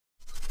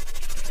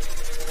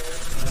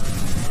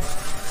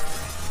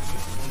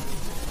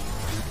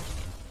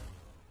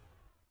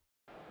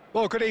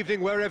Well, good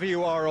evening wherever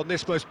you are on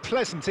this most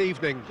pleasant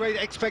evening. Great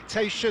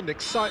expectation,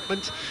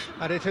 excitement,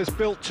 and it has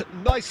built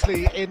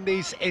nicely in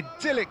these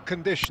idyllic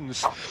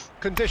conditions.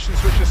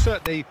 Conditions which are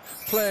certainly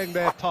playing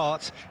their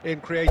part in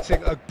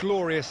creating a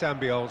glorious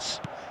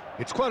ambience.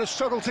 It's quite a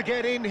struggle to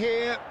get in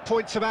here,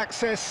 points of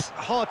access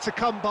hard to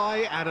come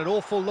by, and an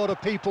awful lot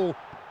of people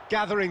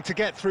gathering to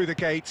get through the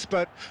gates.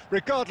 But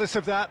regardless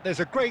of that, there's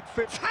a great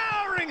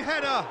towering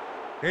header!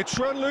 It's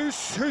run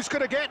loose, who's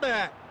going to get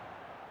there?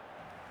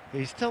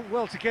 He's done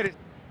well to get it.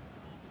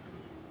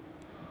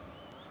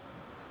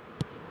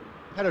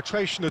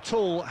 Penetration at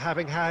all,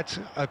 having had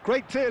a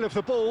great deal of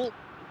the ball.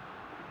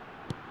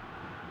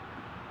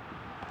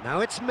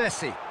 Now it's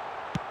Messi.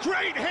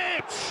 Great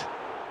hit!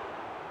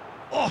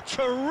 Oh,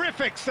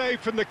 terrific save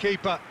from the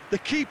keeper. The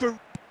keeper...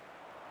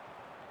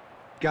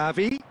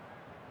 Gavi.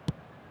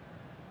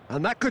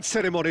 And that could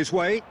set him on his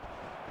way.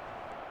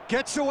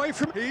 Gets away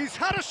from... He's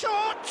had a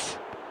shot!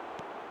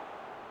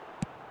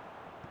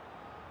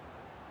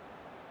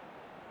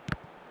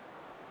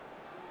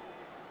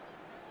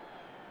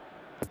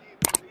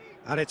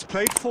 And it's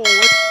played forward,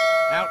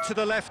 out to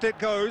the left it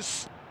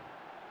goes.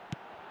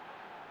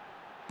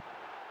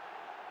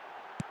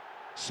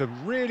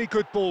 Some really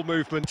good ball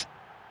movement.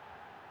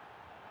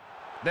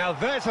 Now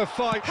there's a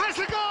fight. Has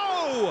a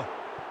go!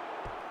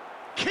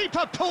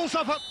 Keeper pulls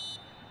off a...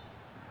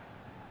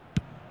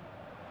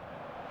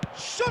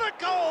 Shot a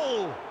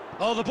goal!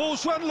 Oh, the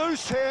ball's run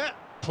loose here.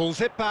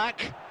 Pulls it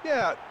back.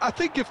 Yeah, I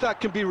think if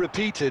that can be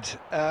repeated,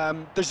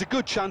 there's a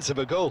good chance of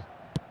a goal.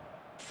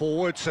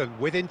 Forwards and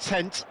with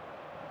intent.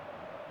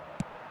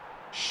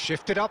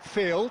 Shifted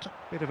upfield.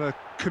 Bit of a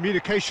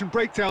communication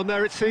breakdown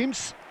there, it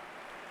seems.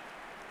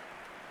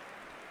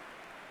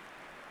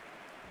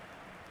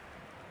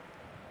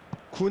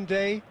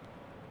 Koundé.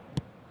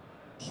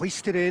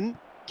 Hoisted in.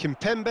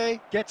 Kimpembe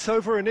gets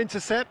over and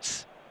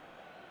intercepts.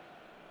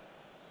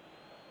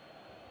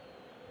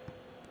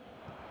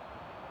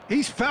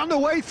 He's found a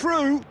way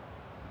through.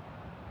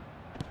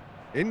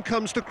 In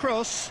comes the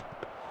cross.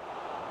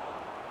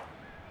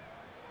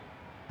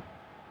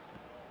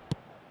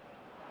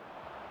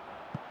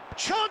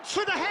 Chance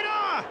for the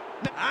header!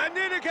 And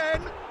in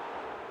again!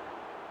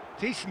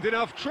 Decent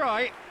enough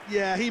try.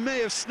 Yeah, he may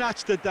have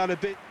snatched at that a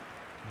bit.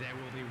 There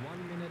will be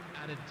 1 minute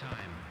at a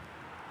time.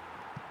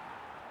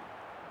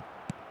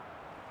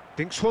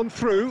 Dinks one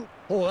through.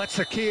 Oh, that's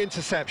a key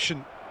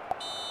interception.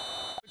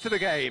 To the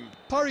game.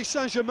 Paris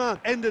Saint-Germain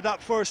ended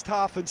that first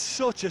half in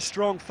such a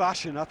strong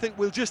fashion. I think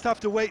we'll just have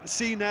to wait and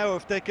see now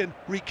if they can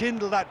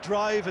rekindle that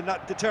drive and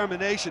that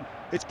determination.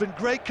 It's been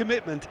great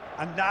commitment,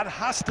 and that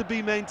has to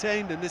be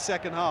maintained in the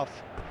second half.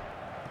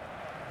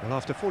 Well,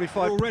 after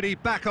 45... Already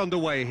back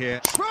underway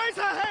here. Tries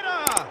a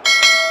header!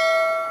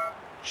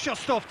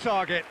 Just off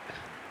target.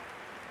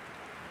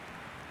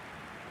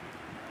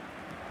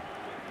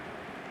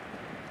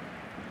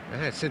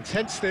 Yeah, it's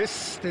intense,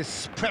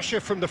 this pressure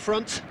from the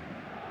front.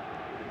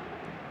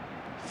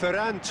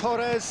 Ferran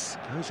Torres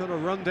goes on a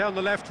run down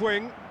the left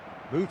wing.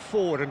 Moved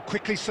forward and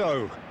quickly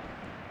so.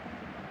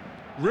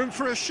 Room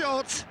for a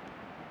shot.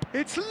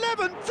 It's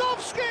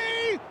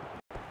Lewandowski!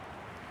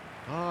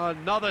 Oh,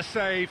 another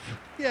save.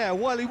 Yeah,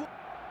 while he...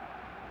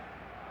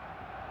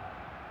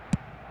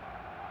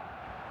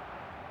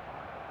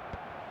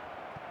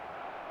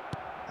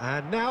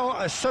 And now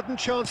a sudden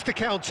chance to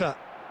counter.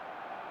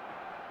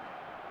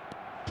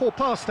 Poor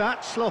pass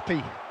that,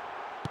 sloppy.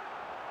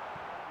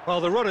 Well,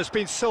 the runner's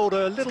been sold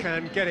a little...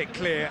 Can get it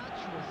clear.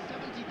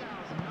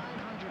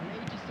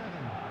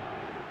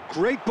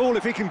 Great ball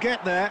if he can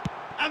get there.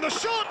 And the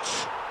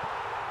shot!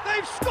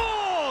 They've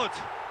scored!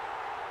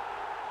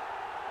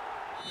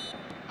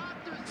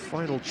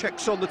 Final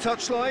checks on the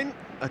touchline.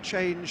 A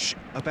change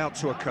about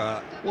to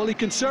occur. Well, he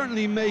can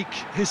certainly make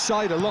his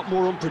side a lot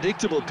more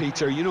unpredictable,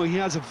 Peter. You know, he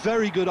has a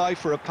very good eye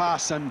for a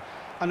pass and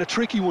a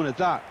tricky one at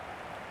that.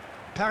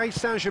 Paris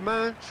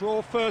Saint-Germain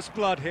draw first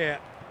blood here.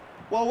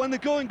 Well, when the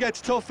going gets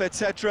tough,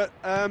 etc.,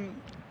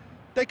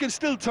 they can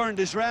still turn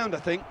this round, I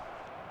think.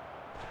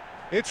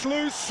 It's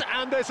loose,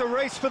 and there's a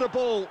race for the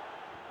ball.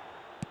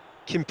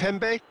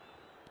 Kimpembe.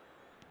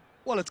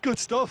 Well, it's good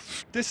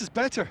stuff. This is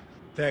better.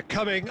 They're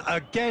coming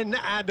again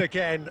and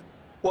again.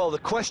 Well, the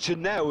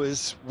question now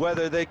is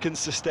whether they can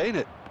sustain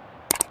it.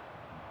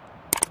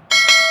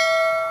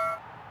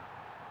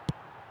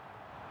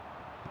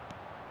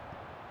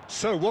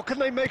 So, what can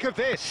they make of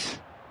this?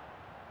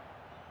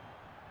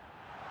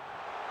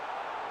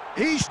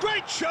 He's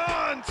great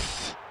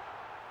chance!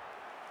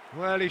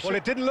 Well,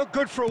 it didn't look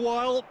good for a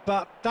while,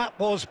 but that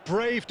was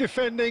brave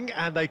defending,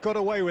 and they got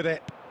away with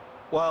it.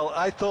 Well,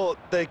 I thought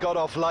they got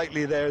off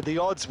lightly there. The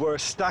odds were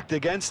stacked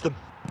against them.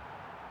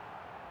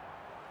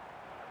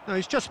 No,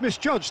 he's just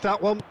misjudged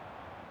that one.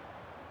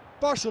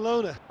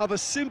 Barcelona have a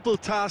simple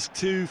task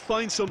to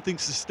find something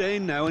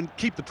sustained now and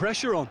keep the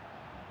pressure on.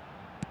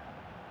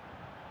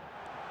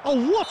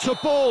 Oh, what a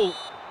ball!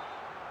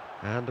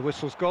 And the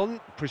whistle's gone,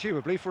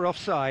 presumably for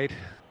offside.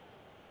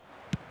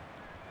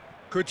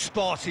 Good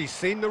spot, he's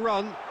seen the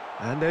run.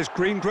 And there's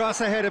green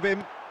grass ahead of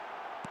him.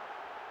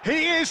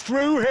 He is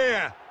through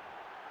here!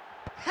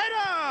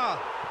 Header!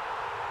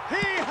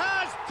 He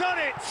has done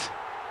it!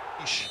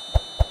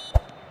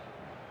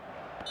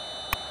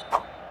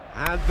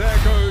 And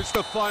there goes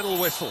the final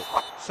whistle.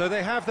 So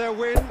they have their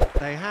win,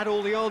 they had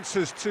all the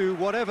answers to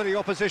whatever the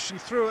opposition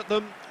threw at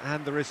them,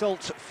 and the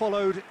result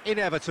followed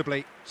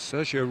inevitably.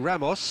 Sergio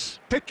Ramos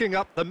picking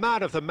up the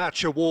Man of the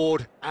Match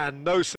award, and no